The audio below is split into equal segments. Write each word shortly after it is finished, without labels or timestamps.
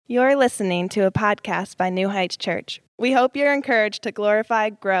You're listening to a podcast by New Heights Church. We hope you're encouraged to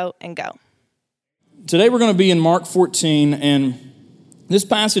glorify, grow, and go. Today we're going to be in Mark 14, and this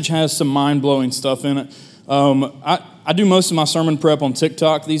passage has some mind-blowing stuff in it. I do most of my sermon prep on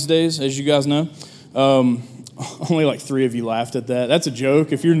TikTok these days, as you guys know. Only like 3 of you laughed at that. That's a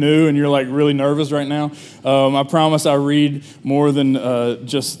joke. If you're new and you're like really nervous right now, I promise I read more than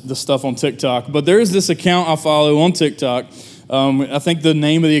just the stuff on TikTok. But there is this account I follow on TikTok. I think the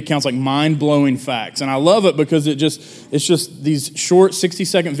name of the account's like Mind-Blowing Facts. And I love it because it's just these short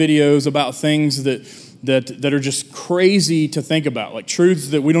 60-second videos about things that are just crazy to think about, like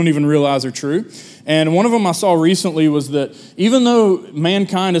truths that we don't even realize are true. And one of them I saw recently was that even though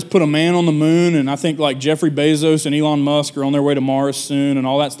mankind has put a man on the moon, and I think like Jeffrey Bezos and Elon Musk are on their way to Mars soon and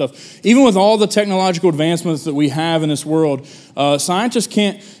all that stuff, even with all the technological advancements that we have in this world, scientists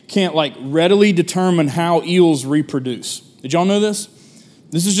can't like readily determine how eels reproduce. Did y'all know this?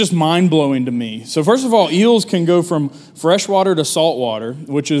 This is just mind-blowing to me. So first of all, eels can go from freshwater to saltwater,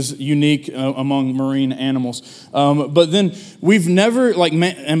 which is unique among marine animals. But then we've never,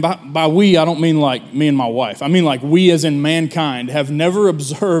 and by we, I don't mean like me and my wife. I mean like we as in mankind have never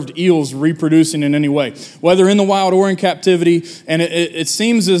observed eels reproducing in any way, whether in the wild or in captivity. And it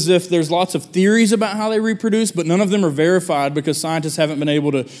seems as if there's lots of theories about how they reproduce, but none of them are verified because scientists haven't been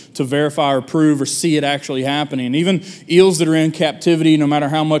able to verify or prove or see it actually happening. And even eels that are in captivity, no matter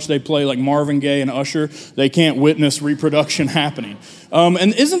how much they play like Marvin Gaye and Usher, they can't witness reproduction happening.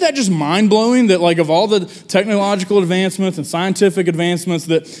 And isn't that just mind-blowing that like of all the technological advancements and scientific advancements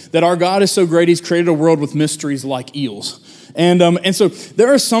that our God is so great, He's created a world with mysteries like eels. And so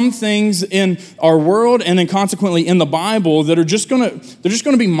there are some things in our world and then consequently in the Bible that are just going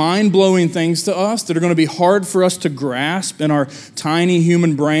to be mind-blowing things to us that are going to be hard for us to grasp in our tiny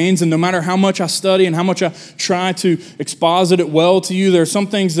human brains. And no matter how much I study and how much I try to exposit it well to you, there are some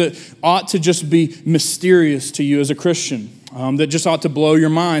things that ought to just be mysterious to you as a Christian. That just ought to blow your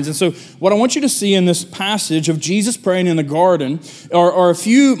minds. And so what I want you to see in this passage of Jesus praying in the garden are a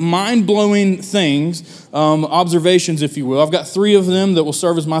few mind-blowing things, observations, if you will. I've got 3 of them that will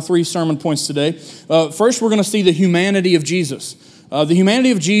serve as my 3 sermon points today. First, we're going to see the humanity of Jesus. The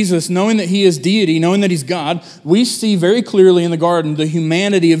humanity of Jesus, knowing that He is deity, knowing that He's God, we see very clearly in the garden the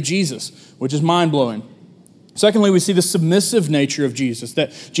humanity of Jesus, which is mind-blowing. Secondly, we see the submissive nature of Jesus,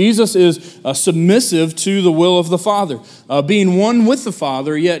 that Jesus is submissive to the will of the Father. Being one with the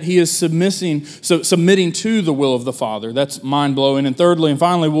Father, yet He is submitting to the will of the Father. That's mind-blowing. And thirdly and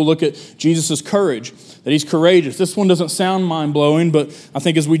finally, we'll look at Jesus' courage, that He's courageous. This one doesn't sound mind-blowing, but I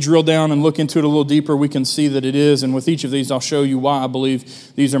think as we drill down and look into it a little deeper, we can see that it is. And with each of these, I'll show you why I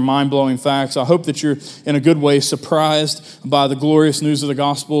believe these are mind-blowing facts. I hope that you're, in a good way, surprised by the glorious news of the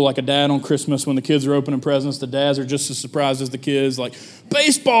gospel, like a dad on Christmas when the kids are opening presents. The dads are just as surprised as the kids, like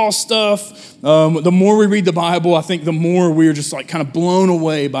baseball stuff. The more we read the Bible, I think the more we're just like kind of blown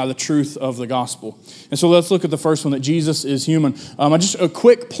away by the truth of the gospel. And so let's look at the first one, that Jesus is human. Just a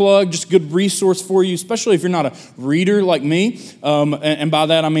quick plug, just a good resource for you, especially if you're not a reader like me. And by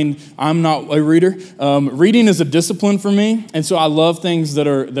that, I mean, I'm not a reader. Reading is a discipline for me. And so I love things that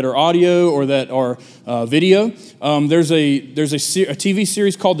are audio or that are video. There's a TV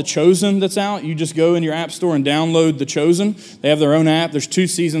series called The Chosen that's out. You just go in your app store and download The Chosen. They have their own app. There's 2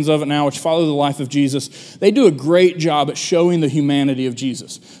 seasons of it now, which follow the life of Jesus. They do a great job at showing the humanity of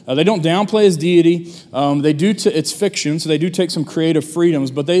Jesus. They don't downplay His deity. It's fiction, so they do take some creative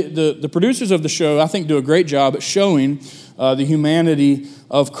freedoms. But the producers of the show, I think, do a great job at showing the humanity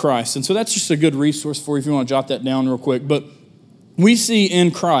of Christ. And so that's just a good resource for you if you want to jot that down real quick. But we see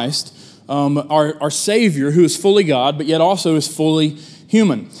in Christ our Savior, who is fully God, but yet also is fully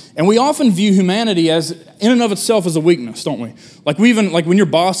human. And we often view humanity as, in and of itself, as a weakness, don't we? Like when your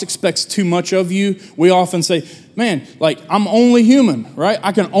boss expects too much of you, we often say, man, like I'm only human, right?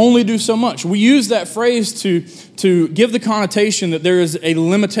 I can only do so much. We use that phrase to give the connotation that there is a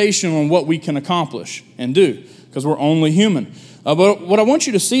limitation on what we can accomplish and do, because we're only human. But what I want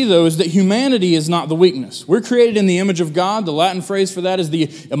you to see, though, is that humanity is not the weakness. We're created in the image of God. The Latin phrase for that is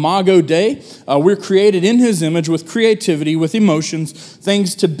the imago Dei. We're created in His image with creativity, with emotions,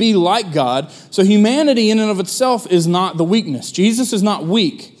 things to be like God. So humanity in and of itself is not the weakness. Jesus is not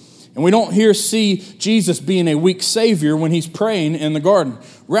weak. And we don't see Jesus being a weak Savior when He's praying in the garden.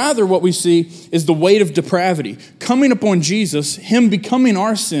 Rather, what we see is the weight of depravity coming upon Jesus, Him becoming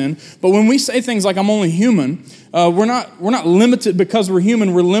our sin. But when we say things like, I'm only human, we're not limited because we're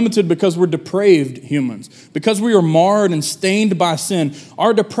human. We're limited because we're depraved humans. Because we are marred and stained by sin,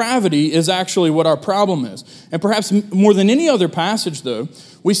 our depravity is actually what our problem is. And perhaps more than any other passage, though,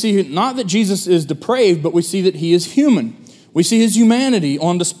 we see not that Jesus is depraved, but we see that He is human. We see his humanity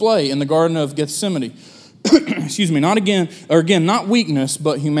on display in the Garden of Gethsemane. Excuse me, not weakness,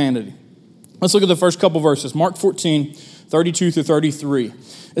 but humanity. Let's look at the first couple verses. Mark 14, 32 through 33.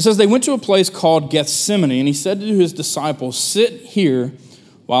 It says, they went to a place called Gethsemane, and he said to his disciples, sit here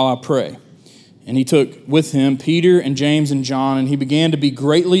while I pray. And he took with him Peter and James and John, and he began to be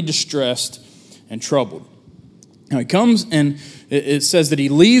greatly distressed and troubled. Now he comes and it says that he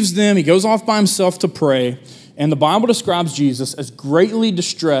leaves them, he goes off by himself to pray, and the Bible describes Jesus as greatly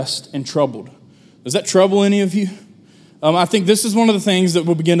distressed and troubled. Does that trouble any of you? I think this is one of the things that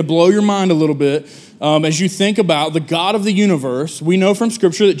will begin to blow your mind a little bit as you think about the God of the universe. We know from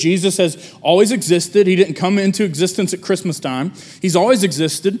Scripture that Jesus has always existed. He didn't come into existence at Christmas time. He's always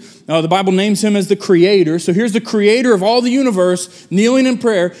existed. The Bible names him as the Creator. So here's the Creator of all the universe, kneeling in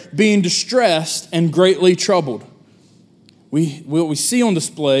prayer, being distressed and greatly troubled. What we see on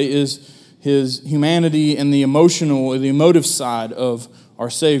display is his humanity and the emotive side of our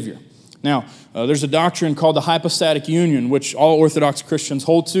Savior. Now, there's a doctrine called the hypostatic union, which all Orthodox Christians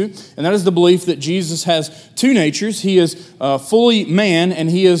hold to, and that is the belief that Jesus has two natures. He is fully man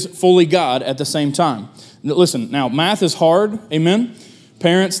and he is fully God at the same time. Listen, now, math is hard, amen?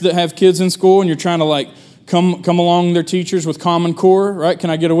 Parents that have kids in school and you're trying to come along their teachers with Common Core, right? Can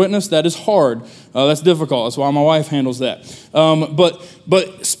I get a witness? That is hard. That's difficult. That's why my wife handles that.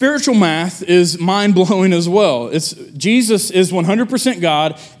 But spiritual math is mind-blowing as well. Jesus is 100%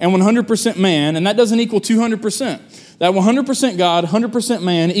 God and 100% man, and that doesn't equal 200%. That 100% God, 100%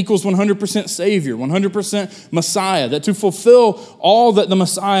 man equals 100% Savior, 100% Messiah. That to fulfill all that the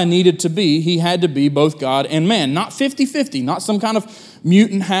Messiah needed to be, he had to be both God and man. Not 50-50, not some kind of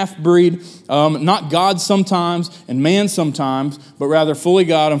mutant half-breed, not God sometimes and man sometimes, but rather fully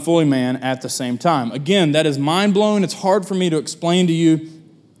God and fully man at the same time. Again, that is mind-blowing. It's hard for me to explain to you,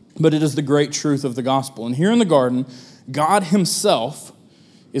 but it is the great truth of the gospel. And here in the garden, God himself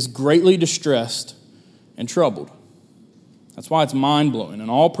is greatly distressed and troubled. That's why it's mind-blowing. An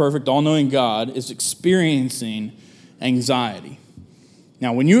all-perfect, all-knowing God is experiencing anxiety.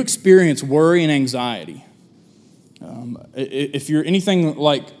 Now, when you experience worry and anxiety, if you're anything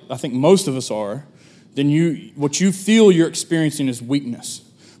like I think most of us are, then what you feel you're experiencing is weakness.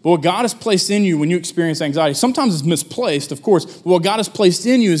 But what God has placed in you when you experience anxiety, sometimes it's misplaced, of course, but what God has placed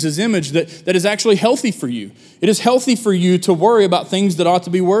in you is his image that is actually healthy for you. It is healthy for you to worry about things that ought to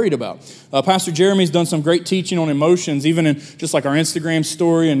be worried about. Pastor Jeremy's done some great teaching on emotions, even in just like our Instagram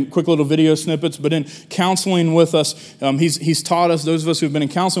story and quick little video snippets, but in counseling with us, he's taught us, those of us who've been in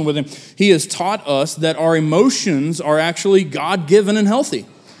counseling with him, he has taught us that our emotions are actually God-given and healthy.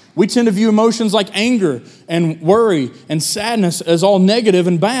 We tend to view emotions like anger and worry and sadness as all negative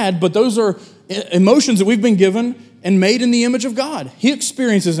and bad, but those are emotions that we've been given and made in the image of God. He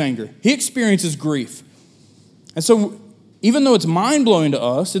experiences anger. He experiences grief. And so even though it's mind-blowing to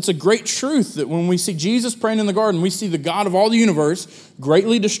us, it's a great truth that when we see Jesus praying in the garden, we see the God of all the universe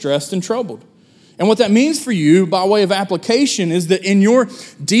greatly distressed and troubled. And what that means for you by way of application is that in your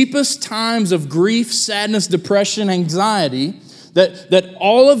deepest times of grief, sadness, depression, anxiety, that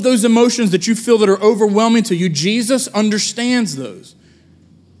all of those emotions that you feel that are overwhelming to you, Jesus understands those.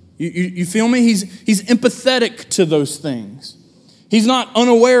 You feel me? He's empathetic to those things. He's not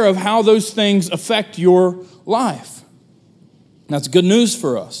unaware of how those things affect your life. That's good news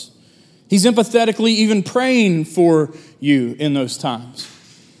for us. He's empathetically even praying for you in those times.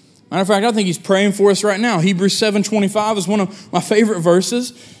 Matter of fact, I think he's praying for us right now. Hebrews 7:25 is one of my favorite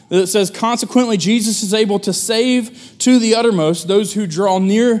verses. It says, consequently, Jesus is able to save to the uttermost those who draw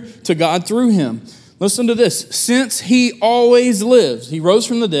near to God through him. Listen to this. Since he always lives, he rose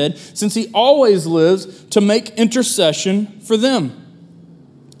from the dead, since he always lives to make intercession for them.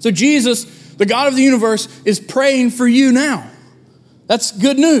 So Jesus, the God of the universe, is praying for you now. That's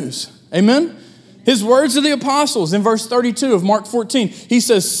good news. Amen? His words to the apostles in verse 32 of Mark 14, he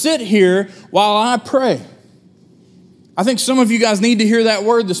says, sit here while I pray. I think some of you guys need to hear that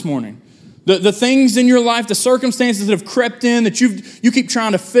word this morning. The things in your life, the circumstances that have crept in that you keep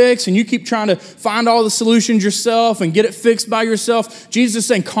trying to fix and you keep trying to find all the solutions yourself and get it fixed by yourself. Jesus is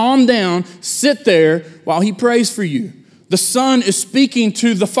saying, calm down, sit there while he prays for you. The Son is speaking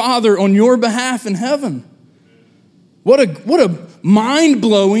to the Father on your behalf in heaven. What a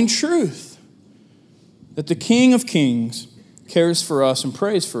mind-blowing truth that the King of Kings cares for us and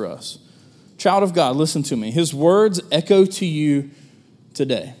prays for us. Child of God, listen to me. His words echo to you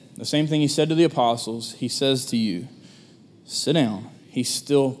today. The same thing he said to the apostles, he says to you. Sit down. He's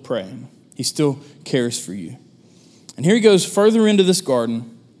still praying. He still cares for you. And here he goes further into this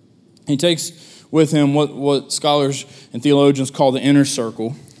garden. He takes with him what scholars and theologians call the inner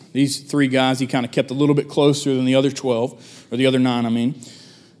circle. These 3 guys he kind of kept a little bit closer than the other 12, or the other 9,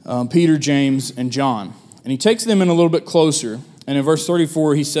 Peter, James, and John. And he takes them in a little bit closer. And in verse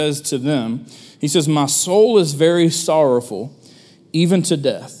 34, he says to them, he says, "My soul is very sorrowful, even to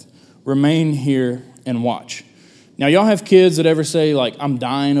death. Remain here and watch." Now, y'all have kids that ever say, like, "I'm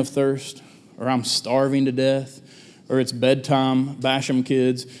dying of thirst," or "I'm starving to death," or "It's bedtime," bash them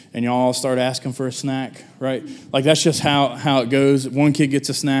kids, and y'all all start asking for a snack, right? Like, that's just how it goes. One kid gets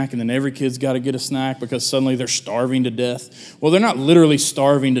a snack, and then every kid's got to get a snack because suddenly they're starving to death. Well, they're not literally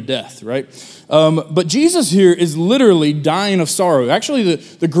starving to death, right? But Jesus here is literally dying of sorrow. Actually,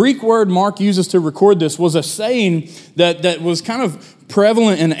 the Greek word Mark uses to record this was a saying that was kind of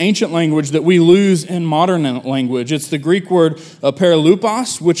prevalent in ancient language that we lose in modern language. It's the Greek word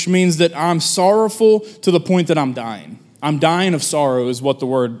paralupos, which means that I'm sorrowful to the point that I'm dying. I'm dying of sorrow is what the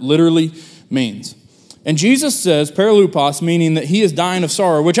word literally means. And Jesus says paralupos, meaning that he is dying of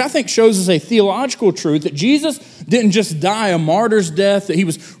sorrow, which I think shows us a theological truth that Jesus didn't just die a martyr's death, that he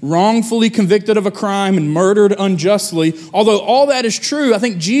was wrongfully convicted of a crime and murdered unjustly. Although all that is true, I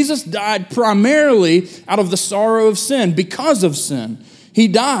think Jesus died primarily out of the sorrow of sin, because of sin. He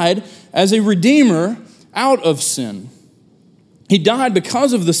died as a redeemer out of sin. He died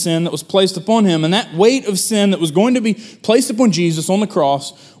because of the sin that was placed upon him, and that weight of sin that was going to be placed upon Jesus on the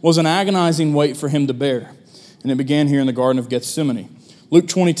cross was an agonizing weight for him to bear. And it began here in the Garden of Gethsemane. Luke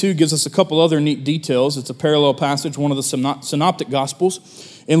 22 gives us a couple other neat details. It's a parallel passage, one of the synoptic Gospels.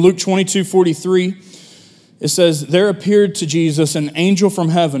 In Luke 22:43, it says, "There appeared to Jesus an angel from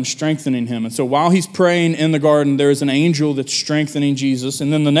heaven strengthening him." And so while he's praying in the garden, there is an angel that's strengthening Jesus.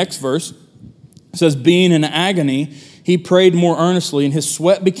 And then the next verse says, "Being in agony, he prayed more earnestly, and his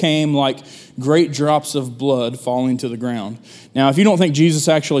sweat became like great drops of blood falling to the ground." Now, if you don't think Jesus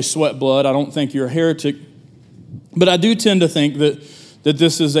actually sweat blood, I don't think you're a heretic. But I do tend to think that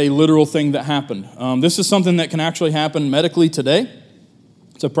this is a literal thing that happened. This is something that can actually happen medically today.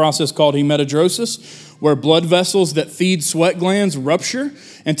 It's a process called hematidrosis, where blood vessels that feed sweat glands rupture,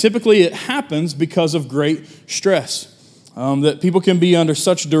 and typically it happens because of great stress. That people can be under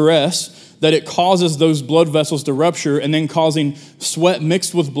such duress that it causes those blood vessels to rupture and then causing sweat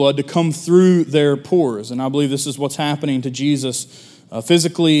mixed with blood to come through their pores. And I believe this is what's happening to Jesus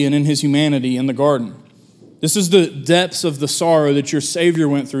physically and in his humanity in the garden. This is the depths of the sorrow that your Savior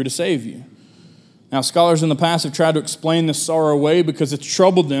went through to save you. Now, scholars in the past have tried to explain this sorrow away because it's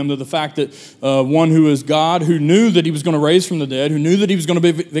troubled them to the fact that one who is God, who knew that he was going to raise from the dead, who knew that he was going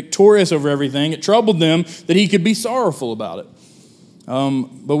to be victorious over everything, it troubled them that he could be sorrowful about it.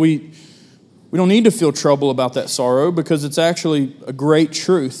 But we don't need to feel trouble about that sorrow because it's actually a great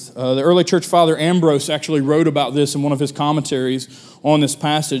truth. The early church father Ambrose actually wrote about this in one of his commentaries on this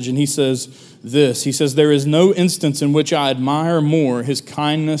passage, and he says this. He says, "There is no instance in which I admire more his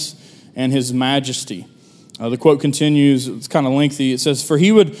kindness and his majesty." The quote continues, it's kind of lengthy. It says, "For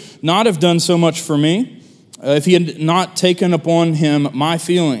he would not have done so much for me if he had not taken upon him my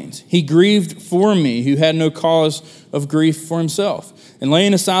feelings. He grieved for me who had no cause of grief for himself. And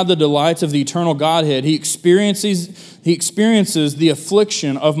laying aside the delights of the eternal Godhead, he experiences the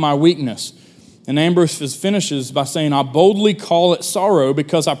affliction of my weakness." And Ambrose finishes by saying, "I boldly call it sorrow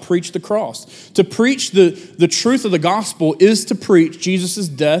because I preach the cross." To preach the truth of the gospel is to preach Jesus'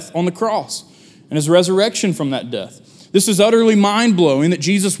 death on the cross and his resurrection from that death. This is utterly mind-blowing that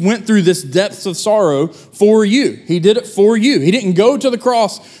Jesus went through this depths of sorrow for you. He did it for you. He didn't go to the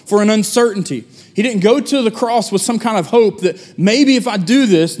cross for an uncertainty. He didn't go to the cross with some kind of hope that maybe if I do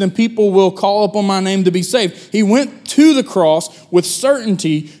this, then people will call upon my name to be saved. He went to the cross with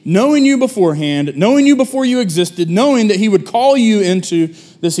certainty, knowing you beforehand, knowing you before you existed, knowing that he would call you into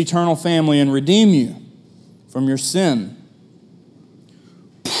this eternal family and redeem you from your sin.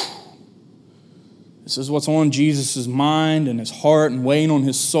 This is what's on Jesus' mind and his heart and weighing on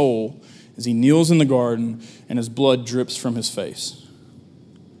his soul as he kneels in the garden and his blood drips from his face.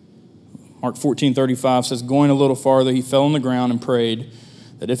 Mark 14:35 says, "Going a little farther, he fell on the ground and prayed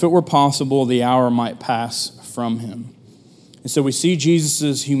that if it were possible, the hour might pass from him." And so we see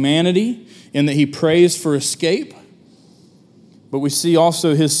Jesus' humanity in that he prays for escape, but we see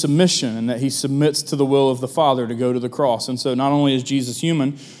also his submission in that he submits to the will of the Father to go to the cross. And so not only is Jesus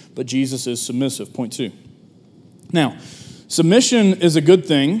human, but Jesus is submissive. Point 2. Now, submission is a good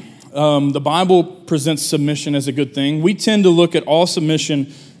thing. The Bible presents submission as a good thing. We tend to look at all submission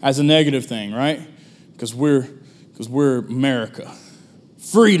as a negative thing, right? Because we're America.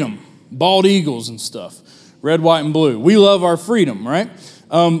 Freedom, bald eagles and stuff, red, white, and blue. We love our freedom, right?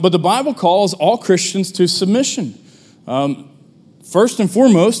 But the Bible calls all Christians to submission. First and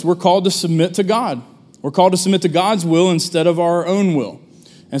foremost, we're called to submit to God. We're called to submit to God's will instead of our own will.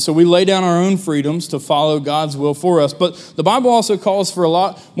 And so we lay down our own freedoms to follow God's will for us. But the Bible also calls for a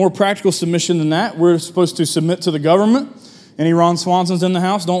lot more practical submission than that. We're supposed to submit to the government. Any Ron Swansons in the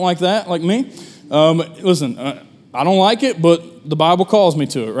house don't like that, like me? Listen, I don't like it, but the Bible calls me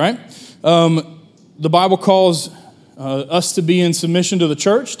to it, right? The Bible calls us to be in submission to the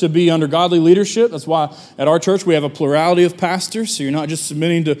church, to be under godly leadership. That's why at our church we have a plurality of pastors. So you're not just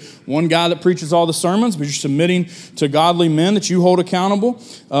submitting to one guy that preaches all the sermons, but you're submitting to godly men that you hold accountable.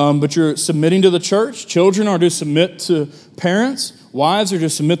 But you're submitting to the church. Children are to submit to parents. Wives are to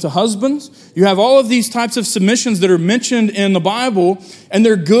submit to husbands. You have all of these types of submissions that are mentioned in the Bible, and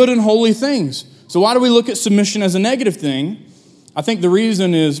they're good and holy things. So why do we look at submission as a negative thing? I think the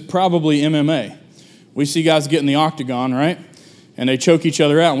reason is probably MMA. We see guys get in the octagon, right? And they choke each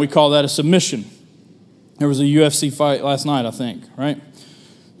other out, and we call that a submission. There was a UFC fight last night, I think, right?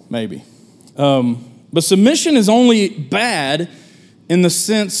 Maybe. But submission is only bad in the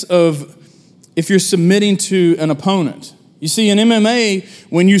sense of if you're submitting to an opponent. You see, in MMA,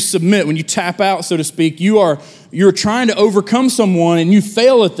 when you submit, when you tap out, so to speak, you're trying to overcome someone, and you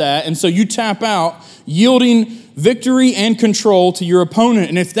fail at that, and so you tap out, yielding victory and control to your opponent.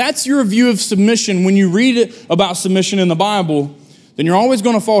 And if that's your view of submission, when you read about submission in the Bible, then you're always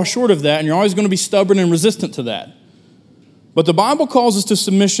going to fall short of that, and you're always going to be stubborn and resistant to that. But the Bible calls us to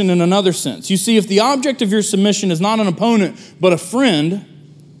submission in another sense. You see, if the object of your submission is not an opponent, but a friend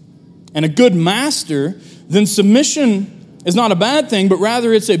and a good master, then submission is not a bad thing, but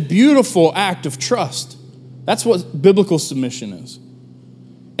rather it's a beautiful act of trust. That's what biblical submission is.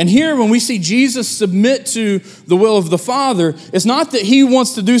 And here, when we see Jesus submit to the will of the Father, it's not that he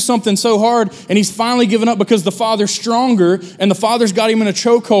wants to do something so hard and he's finally given up because the Father's stronger and the Father's got him in a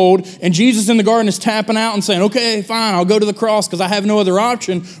chokehold and Jesus in the garden is tapping out and saying, okay, fine, I'll go to the cross because I have no other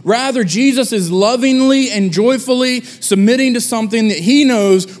option. Rather, Jesus is lovingly and joyfully submitting to something that he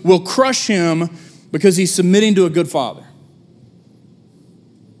knows will crush him because he's submitting to a good Father.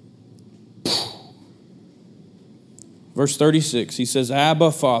 Verse 36, he says,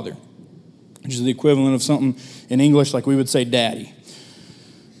 Abba, Father, which is the equivalent of something in English like we would say daddy.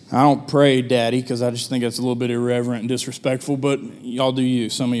 I don't pray daddy because I just think that's a little bit irreverent and disrespectful, but y'all do you.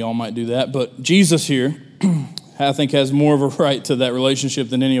 Some of y'all might do that. But Jesus here, I think, has more of a right to that relationship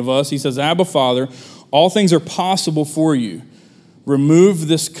than any of us. He says, Abba, Father, all things are possible for you. Remove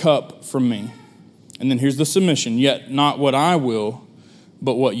this cup from me. And then here's the submission, yet not what I will,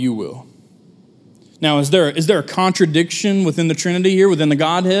 but what you will. Now, is there a contradiction within the Trinity here, within the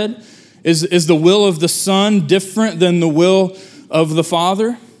Godhead? Is the will of the Son different than the will of the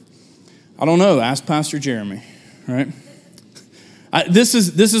Father? I don't know. Ask Pastor Jeremy, right? This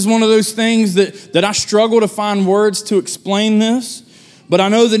is one of those things that I struggle to find words to explain this, but I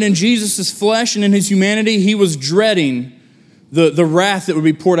know that in Jesus' flesh and in his humanity, he was dreading the wrath that would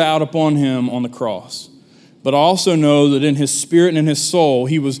be poured out upon him on the cross. But I also know that in his spirit and in his soul,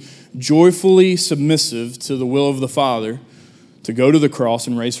 he was joyfully submissive to the will of the Father to go to the cross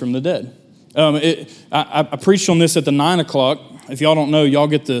and raise from the dead. I preached on this at the 9 o'clock. If y'all don't know, y'all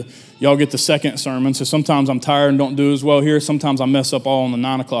get the second sermon. So sometimes I'm tired and don't do as well here. Sometimes I mess up all on the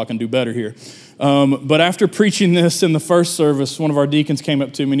 9 o'clock and do better here. But after preaching this in the first service, one of our deacons came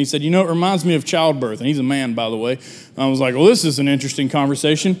up to me and he said, it reminds me of childbirth. And he's a man, by the way. I was like, well, this is an interesting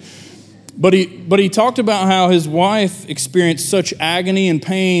conversation. But he talked about how his wife experienced such agony and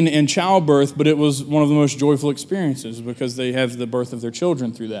pain in childbirth, but it was one of the most joyful experiences because they have the birth of their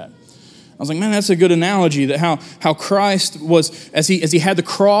children through that. I was like, man, that's a good analogy, that how Christ was, as he had the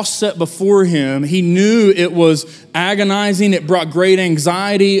cross set before him, he knew it was agonizing. It brought great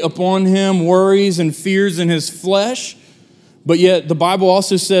anxiety upon him, worries and fears in his flesh. But yet the Bible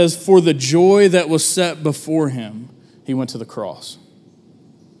also says, for the joy that was set before him, he went to the cross.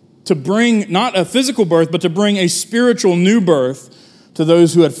 To bring not a physical birth, but to bring a spiritual new birth to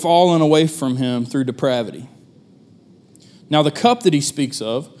those who had fallen away from him through depravity. Now, the cup that he speaks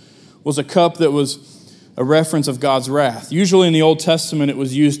of was a cup that was a reference of God's wrath. Usually in the Old Testament, it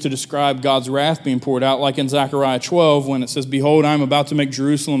was used to describe God's wrath being poured out, like in Zechariah 12, when it says, behold, I am about to make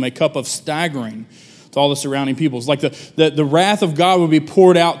Jerusalem a cup of staggering to all the surrounding peoples. Like the wrath of God would be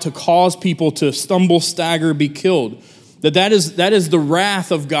poured out to cause people to stumble, stagger, be killed. That is the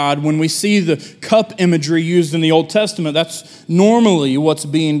wrath of God. When we see the cup imagery used in the Old Testament, that's normally what's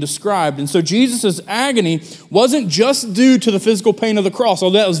being described. And so Jesus' agony wasn't just due to the physical pain of the cross,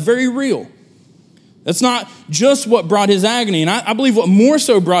 although that was very real. That's not just what brought his agony. And I believe what more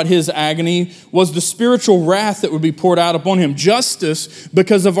so brought his agony was the spiritual wrath that would be poured out upon him. Justice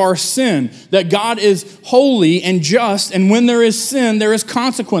because of our sin. That God is holy and just, and when there is sin, there is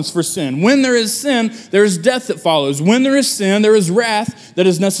consequence for sin. When there is sin, there is death that follows. When there is sin, there is wrath that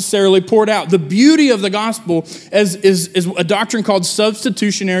is necessarily poured out. The beauty of the gospel is a doctrine called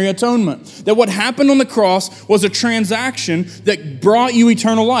substitutionary atonement. That what happened on the cross was a transaction that brought you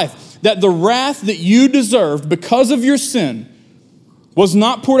eternal life. That the wrath that you deserved because of your sin was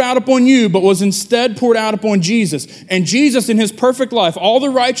not poured out upon you, but was instead poured out upon Jesus. And Jesus, in his perfect life, all the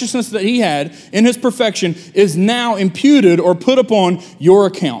righteousness that he had in his perfection is now imputed or put upon your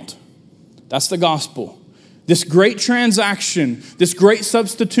account. That's the gospel. This great transaction, this great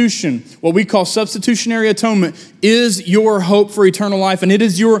substitution, what we call substitutionary atonement, is your hope for eternal life, and it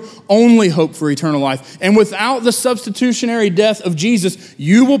is your only hope for eternal life. And without the substitutionary death of Jesus,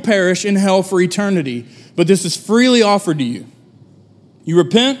 you will perish in hell for eternity. But this is freely offered to you. You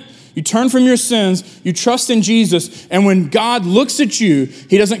repent, you turn from your sins, you trust in Jesus, and when God looks at you,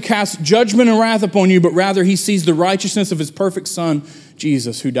 he doesn't cast judgment and wrath upon you, but rather he sees the righteousness of his perfect Son,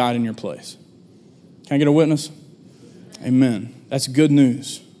 Jesus, who died in your place. Can I get a witness? Amen. That's good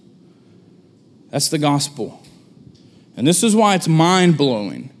news. That's the gospel. And this is why it's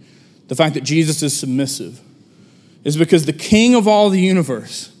mind-blowing, the fact that Jesus is submissive, is because the King of all the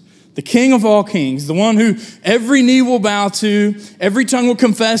universe, the King of all kings, the one who every knee will bow to, every tongue will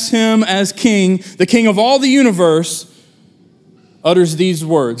confess him as King, the King of all the universe, utters these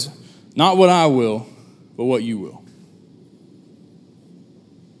words, "Not what I will, but what you will."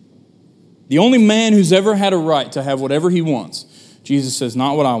 The only man who's ever had a right to have whatever he wants, Jesus says,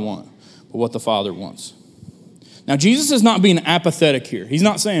 not what I want, but what the Father wants. Now, Jesus is not being apathetic here. He's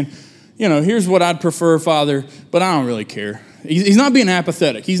not saying, here's what I'd prefer, Father, but I don't really care. He's not being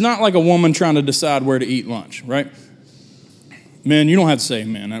apathetic. He's not like a woman trying to decide where to eat lunch, right? Men, you don't have to say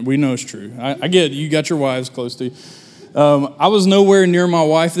amen. We know it's true. I get it. You got your wives close to you. I was nowhere near my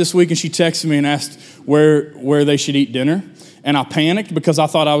wife this week, and she texted me and asked where they should eat dinner. And I panicked because I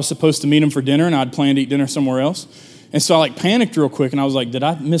thought I was supposed to meet him for dinner, and I'd planned to eat dinner somewhere else. And so I panicked real quick, and I was like, did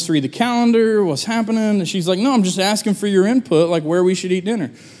I misread the calendar? What's happening? And she's like, no, I'm just asking for your input, like where we should eat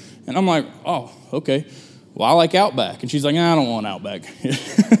dinner. And I'm like, oh, okay. Well, I like Outback. And she's like, I don't want Outback.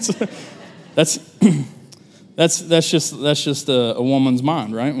 That's just a woman's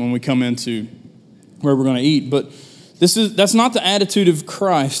mind, right? When we come into where we're going to eat. But that's not the attitude of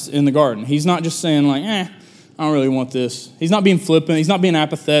Christ in the garden. He's not just saying like, I don't really want this. He's not being flippant. He's not being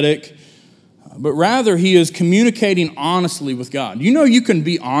apathetic. But rather, he is communicating honestly with God. You can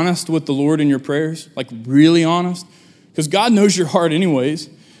be honest with the Lord in your prayers, like really honest, because God knows your heart anyways.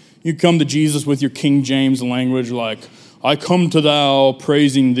 You come to Jesus with your King James language like, I come to thou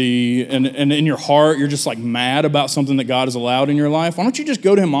praising thee, and in your heart, you're just like mad about something that God has allowed in your life. Why don't you just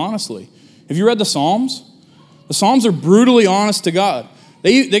go to him honestly? Have you read the Psalms? The Psalms are brutally honest to God.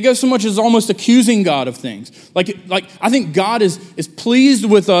 They go so much as almost accusing God of things. Like I think God is pleased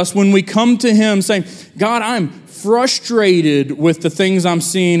with us when we come to him saying, God, I'm frustrated with the things I'm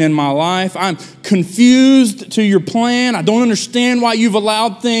seeing in my life. I'm confused to your plan. I don't understand why you've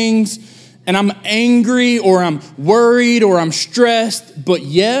allowed things. And I'm angry or I'm worried or I'm stressed. But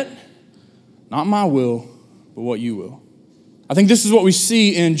yet, not my will, but what you will. I think this is what we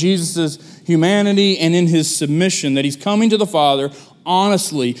see in Jesus' humanity and in his submission, that he's coming to the Father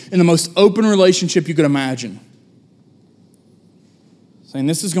honestly, in the most open relationship you could imagine. Saying,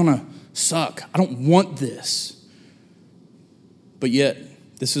 this is going to suck. I don't want this. But yet,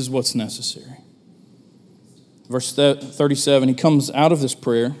 this is what's necessary. Verse 37, he comes out of this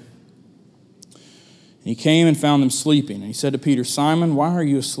prayer, and he came and found them sleeping. And he said to Peter, Simon, why are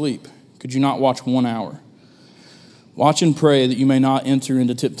you asleep? Could you not watch 1 hour? Watch and pray that you may not enter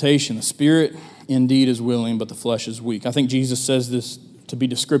into temptation. The spirit indeed is willing, but the flesh is weak. I think Jesus says this to be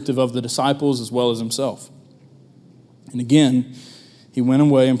descriptive of the disciples as well as himself. And again, he went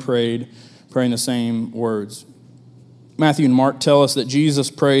away and prayed, praying the same words. Matthew and Mark tell us that Jesus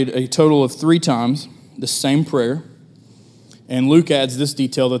prayed a total of 3 times the same prayer. And Luke adds this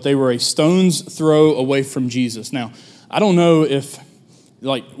detail that they were a stone's throw away from Jesus. Now, I don't know if,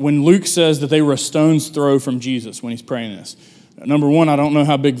 when Luke says that they were a stone's throw from Jesus when he's praying this. Number 1, I don't know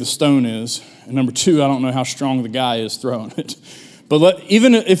how big the stone is. And number 2, I don't know how strong the guy is throwing it. But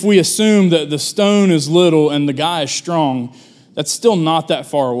even if we assume that the stone is little and the guy is strong, that's still not that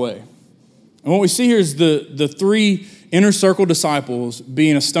far away. And what we see here is the 3 inner circle disciples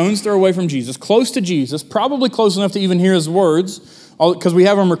being a stone's throw away from Jesus, close to Jesus, probably close enough to even hear his words, because we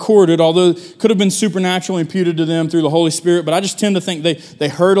have them recorded, although it could have been supernaturally imputed to them through the Holy Spirit. But I just tend to think they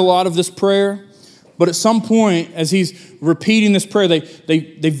heard a lot of this prayer. But at some point, as he's repeating this prayer,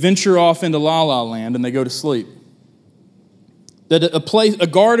 they venture off into La La Land and they go to sleep. That a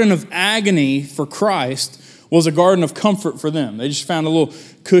garden of agony for Christ was a garden of comfort for them. They just found a little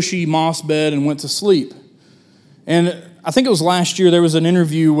cushy moss bed and went to sleep. And I think it was last year, there was an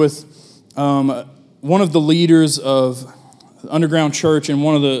interview with one of the leaders of underground church in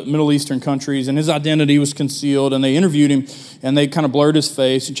one of the Middle Eastern countries, and his identity was concealed, and they interviewed him, and they kind of blurred his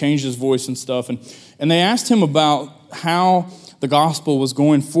face and changed his voice and stuff, and they asked him about how the gospel was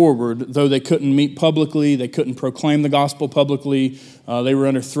going forward, though they couldn't meet publicly, they couldn't proclaim the gospel publicly, they were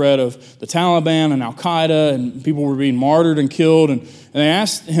under threat of the Taliban and Al-Qaeda, and people were being martyred and killed, and they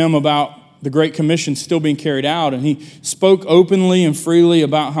asked him about the Great Commission still being carried out, and he spoke openly and freely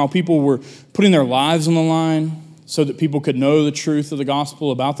about how people were putting their lives on the line so that people could know the truth of the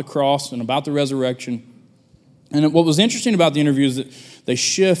gospel about the cross and about the resurrection. And what was interesting about the interview is that they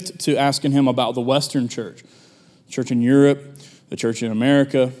shift to asking him about the Western church, the church in Europe, the church in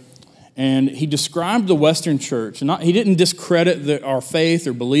America. And he described the Western church. He didn't discredit our faith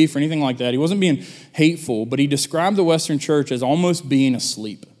or belief or anything like that. He wasn't being hateful, but he described the Western church as almost being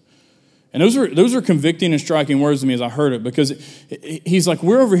asleep. And those are convicting and striking words to me as I heard it, because he's like,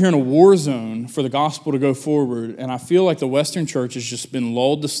 we're over here in a war zone for the gospel to go forward, and I feel like the Western church has just been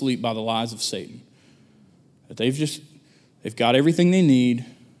lulled to sleep by the lies of Satan. That they've got everything they need.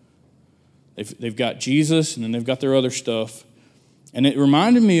 They've got Jesus, and then they've got their other stuff. And it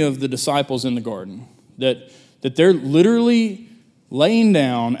reminded me of the disciples in the garden, that they're literally laying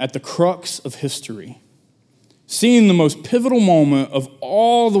down at the crux of history, seeing the most pivotal moment of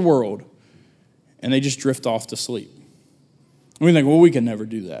all the world, and they just drift off to sleep. And we think, well, we can never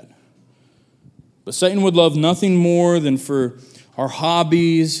do that. But Satan would love nothing more than for our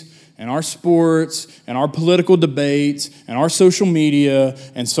hobbies and our sports and our political debates and our social media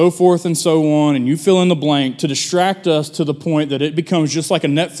and so forth and so on, and you fill in the blank, to distract us to the point that it becomes just like a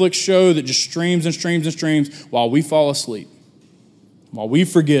Netflix show that just streams and streams and streams while we fall asleep, while we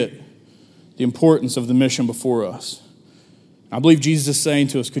forget the importance of the mission before us. I believe Jesus is saying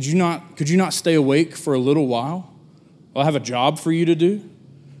to us, could you not stay awake for a little while? I'll have a job for you to do,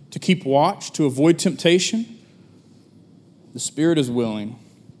 to keep watch, to avoid temptation. The spirit is willing,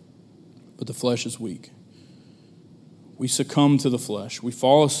 but the flesh is weak. We succumb to the flesh. We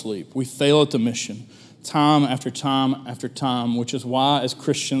fall asleep. We fail at the mission time after time after time, which is why as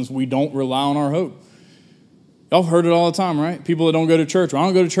Christians we don't rely on our hope. Y'all have heard it all the time, right? People that don't go to church. Well, I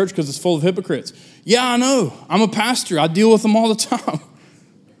don't go to church because it's full of hypocrites. Yeah, I know. I'm a pastor. I deal with them all the time.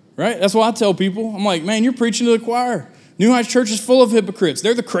 Right? That's what I tell people. I'm like, man, you're preaching to the choir. New Heights Church is full of hypocrites.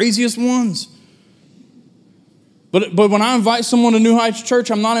 They're the craziest ones. But when I invite someone to New Heights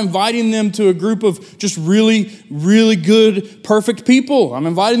Church, I'm not inviting them to a group of just really, really good, perfect people. I'm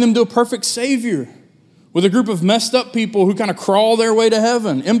inviting them to a perfect Savior with a group of messed up people who kind of crawl their way to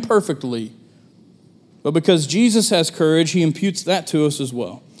heaven imperfectly. But because Jesus has courage, he imputes that to us as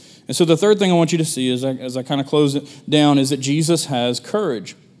well. And so the third thing I want you to see as I kind of close it down is that Jesus has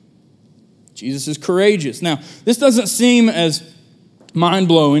courage. Jesus is courageous. Now, this doesn't seem as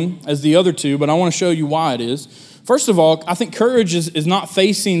mind-blowing as the other two, but I want to show you why it is. First of all, I think courage is not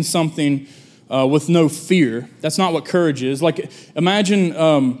facing something with no fear. That's not what courage is. Like, imagine...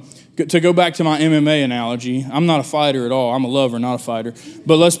 to go back to my MMA analogy, I'm not a fighter at all. I'm a lover, not a fighter.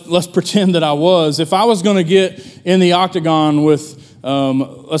 But let's pretend that I was. If I was going to get in the octagon with,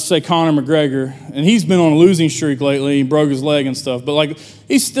 let's say, Conor McGregor, and he's been on a losing streak lately, he broke his leg and stuff, but like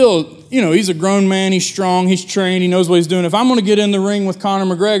he's still, he's a grown man, he's strong, he's trained, he knows what he's doing. If I'm going to get in the ring with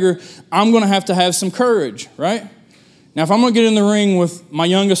Conor McGregor, I'm going to have some courage, right? Now, if I'm going to get in the ring with my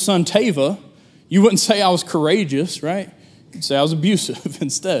youngest son, Tava, you wouldn't say I was courageous, right? You'd say I was abusive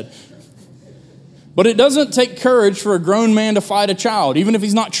instead. But it doesn't take courage for a grown man to fight a child, even if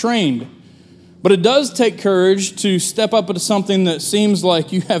he's not trained. But it does take courage to step up into something that seems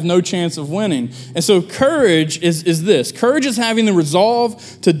like you have no chance of winning. And so courage is this. Courage is having the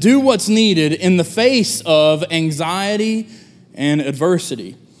resolve to do what's needed in the face of anxiety and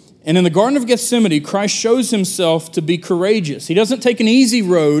adversity. And in the Garden of Gethsemane, Christ shows himself to be courageous. He doesn't take an easy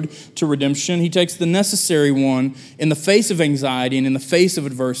road to redemption. He takes the necessary one in the face of anxiety and in the face of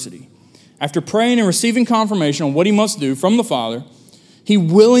adversity. After praying and receiving confirmation on what he must do from the Father, he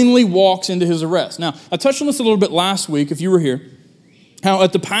willingly walks into his arrest. Now, I touched on this a little bit last week, if you were here, how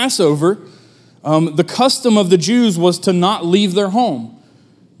at the Passover, the custom of the Jews was to not leave their home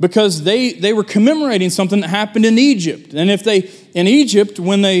because they were commemorating something that happened in Egypt. And in Egypt,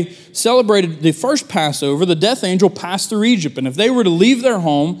 when they celebrated the first Passover, the death angel passed through Egypt. And if they were to leave their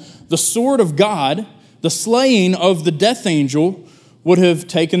home, the sword of God, the slaying of the death angel, would have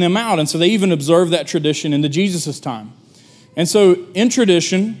taken them out. And so they even observed that tradition into Jesus' time. And so in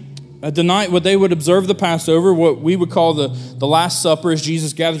tradition, at the night when they would observe the Passover, what we would call the Last Supper as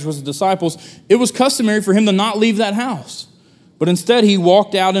Jesus gathers with his disciples, it was customary for him to not leave that house. But instead, he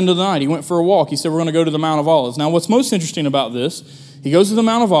walked out into the night. He went for a walk. He said, we're going to go to the Mount of Olives. Now, what's most interesting about this, he goes to the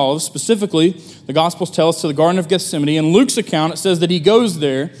Mount of Olives. Specifically, the Gospels tell us to the Garden of Gethsemane. In Luke's account, it says that he goes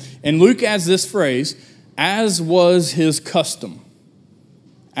there, and Luke adds this phrase, as was his custom.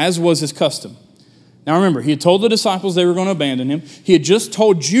 As was his custom. Now remember, he had told the disciples they were going to abandon him. He had just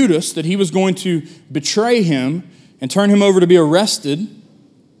told Judas that he was going to betray him and turn him over to be arrested.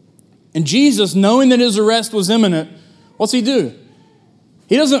 And Jesus, knowing that his arrest was imminent, what's he do?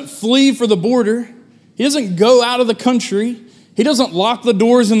 He doesn't flee for the border. He doesn't go out of the country. He doesn't lock the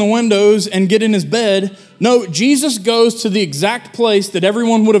doors and the windows and get in his bed. No, Jesus goes to the exact place that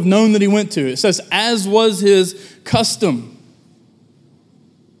everyone would have known that he went to. It says, as was his custom.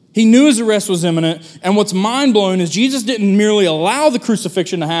 He knew his arrest was imminent, and what's mind-blowing is Jesus didn't merely allow the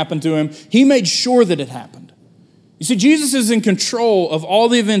crucifixion to happen to him, he made sure that it happened. You see, Jesus is in control of all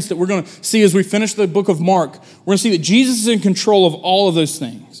the events that we're going to see as we finish the book of Mark. We're going to see that Jesus is in control of all of those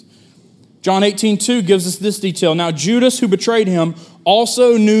things. John 18:2 gives us this detail. Now Judas, who betrayed him,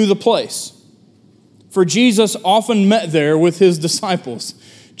 also knew the place, for Jesus often met there with his disciples.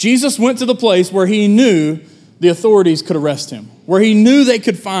 Jesus went to the place where he knew the authorities could arrest him, where he knew they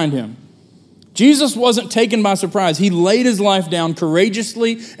could find him. Jesus wasn't taken by surprise. He laid his life down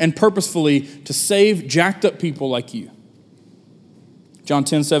courageously and purposefully to save jacked up people like you. John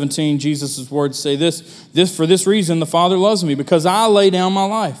 10:17, Jesus' words say this, for this reason the Father loves me, because I lay down my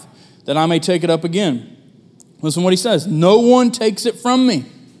life, that I may take it up again. Listen to what he says. No one takes it from me.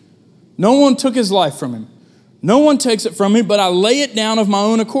 No one took his life from him. No one takes it from me, but I lay it down of my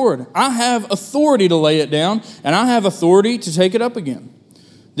own accord. I have authority to lay it down, and I have authority to take it up again.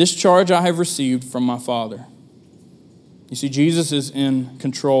 This charge I have received from my Father. You see, Jesus is in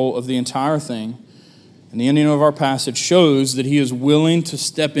control of the entire thing, and the ending of our passage shows that he is willing to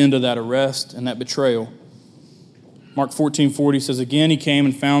step into that arrest and that betrayal. Mark 14:40 says, again he came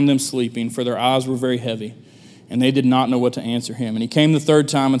and found them sleeping, for their eyes were very heavy, and they did not know what to answer him. And he came the third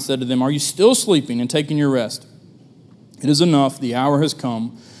time and said to them, are you still sleeping and taking your rest? It is enough, the hour has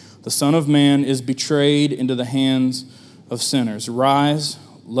come. The Son of Man is betrayed into the hands of sinners. Rise,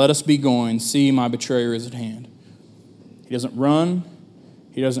 let us be going. See, my betrayer is at hand. He doesn't run.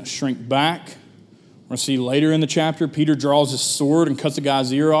 He doesn't shrink back. We're going to see later in the chapter, Peter draws his sword and cuts a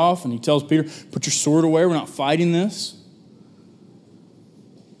guy's ear off, and he tells Peter, put your sword away. We're not fighting this.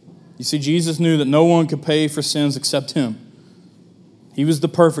 You see, Jesus knew that no one could pay for sins except him. He was the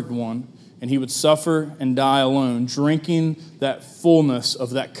perfect one. And he would suffer and die alone, drinking that fullness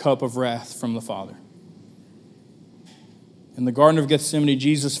of that cup of wrath from the Father. In the Garden of Gethsemane,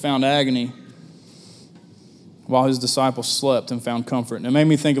 Jesus found agony while his disciples slept and found comfort. And it made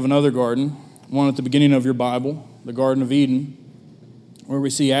me think of another garden, one at the beginning of your Bible, the Garden of Eden, where we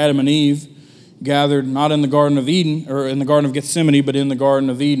see Adam and Eve gathered not in the Garden of Eden, or in the Garden of Gethsemane, but in the Garden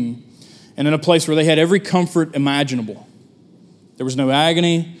of Eden, and in a place where they had every comfort imaginable. There was no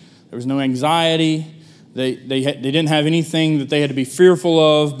agony. There was no anxiety. They didn't have anything that they had to be fearful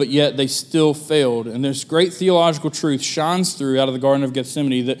of, but yet they still failed. And this great theological truth shines through out of the Garden of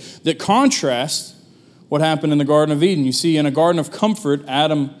Gethsemane that contrasts what happened in the Garden of Eden. You see, in a garden of comfort,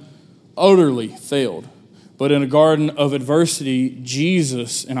 Adam utterly failed. But in a garden of adversity,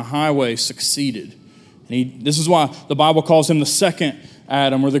 Jesus, in a highway, succeeded. And this is why the Bible calls him the second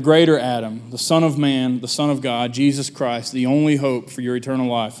Adam, or the greater Adam, the Son of Man, the Son of God, Jesus Christ, the only hope for your eternal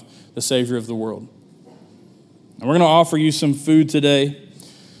life, the Savior of the world. And we're going to offer you some food today,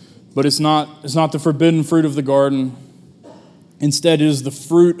 but it's not the forbidden fruit of the garden. Instead, it is the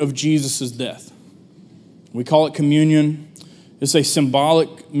fruit of Jesus' death. We call it communion. It's a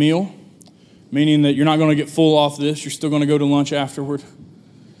symbolic meal, meaning that you're not going to get full off this. You're still going to go to lunch afterward.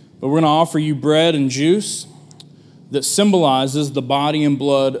 But we're going to offer you bread and juice that symbolizes the body and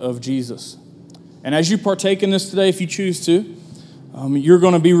blood of Jesus. And as you partake in this today, if you choose to, you're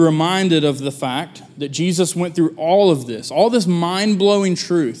going to be reminded of the fact that Jesus went through all of this, all this mind-blowing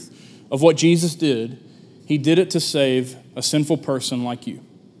truth of what Jesus did. He did it to save a sinful person like you.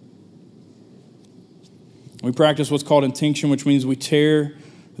 We practice what's called intinction, which means we tear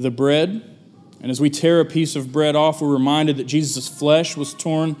the bread. And as we tear a piece of bread off, we're reminded that Jesus' flesh was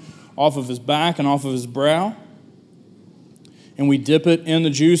torn off of his back and off of his brow. And we dip it in the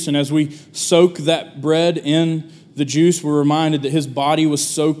juice, and as we soak that bread in the juice, we're reminded that his body was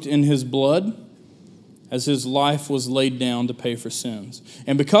soaked in his blood as his life was laid down to pay for sins.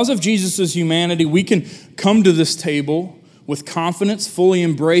 And because of Jesus' humanity, we can come to this table with confidence, fully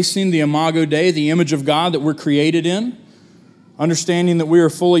embracing the Imago Dei, the image of God that we're created in, understanding that we are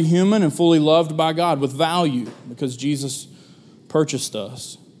fully human and fully loved by God with value because Jesus purchased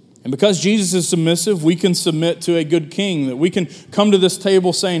us. And because Jesus is submissive, we can submit to a good king, that we can come to this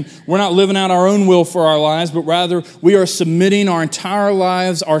table saying we're not living out our own will for our lives, but rather we are submitting our entire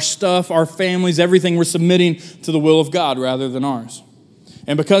lives, our stuff, our families, everything, we're submitting to the will of God rather than ours.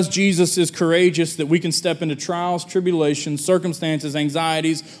 And because Jesus is courageous, that we can step into trials, tribulations, circumstances,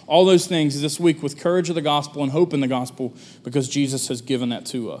 anxieties, all those things this week with courage of the gospel and hope in the gospel because Jesus has given that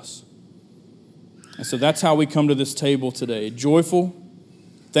to us. And so that's how we come to this table today. Joyful,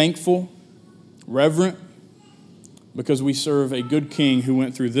 thankful, reverent, because we serve a good king who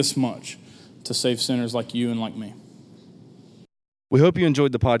went through this much to save sinners like you and like me. We hope you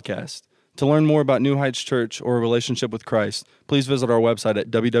enjoyed the podcast. To learn more about New Heights Church or a relationship with Christ, please visit our website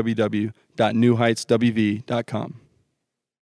at www.newheightswv.com.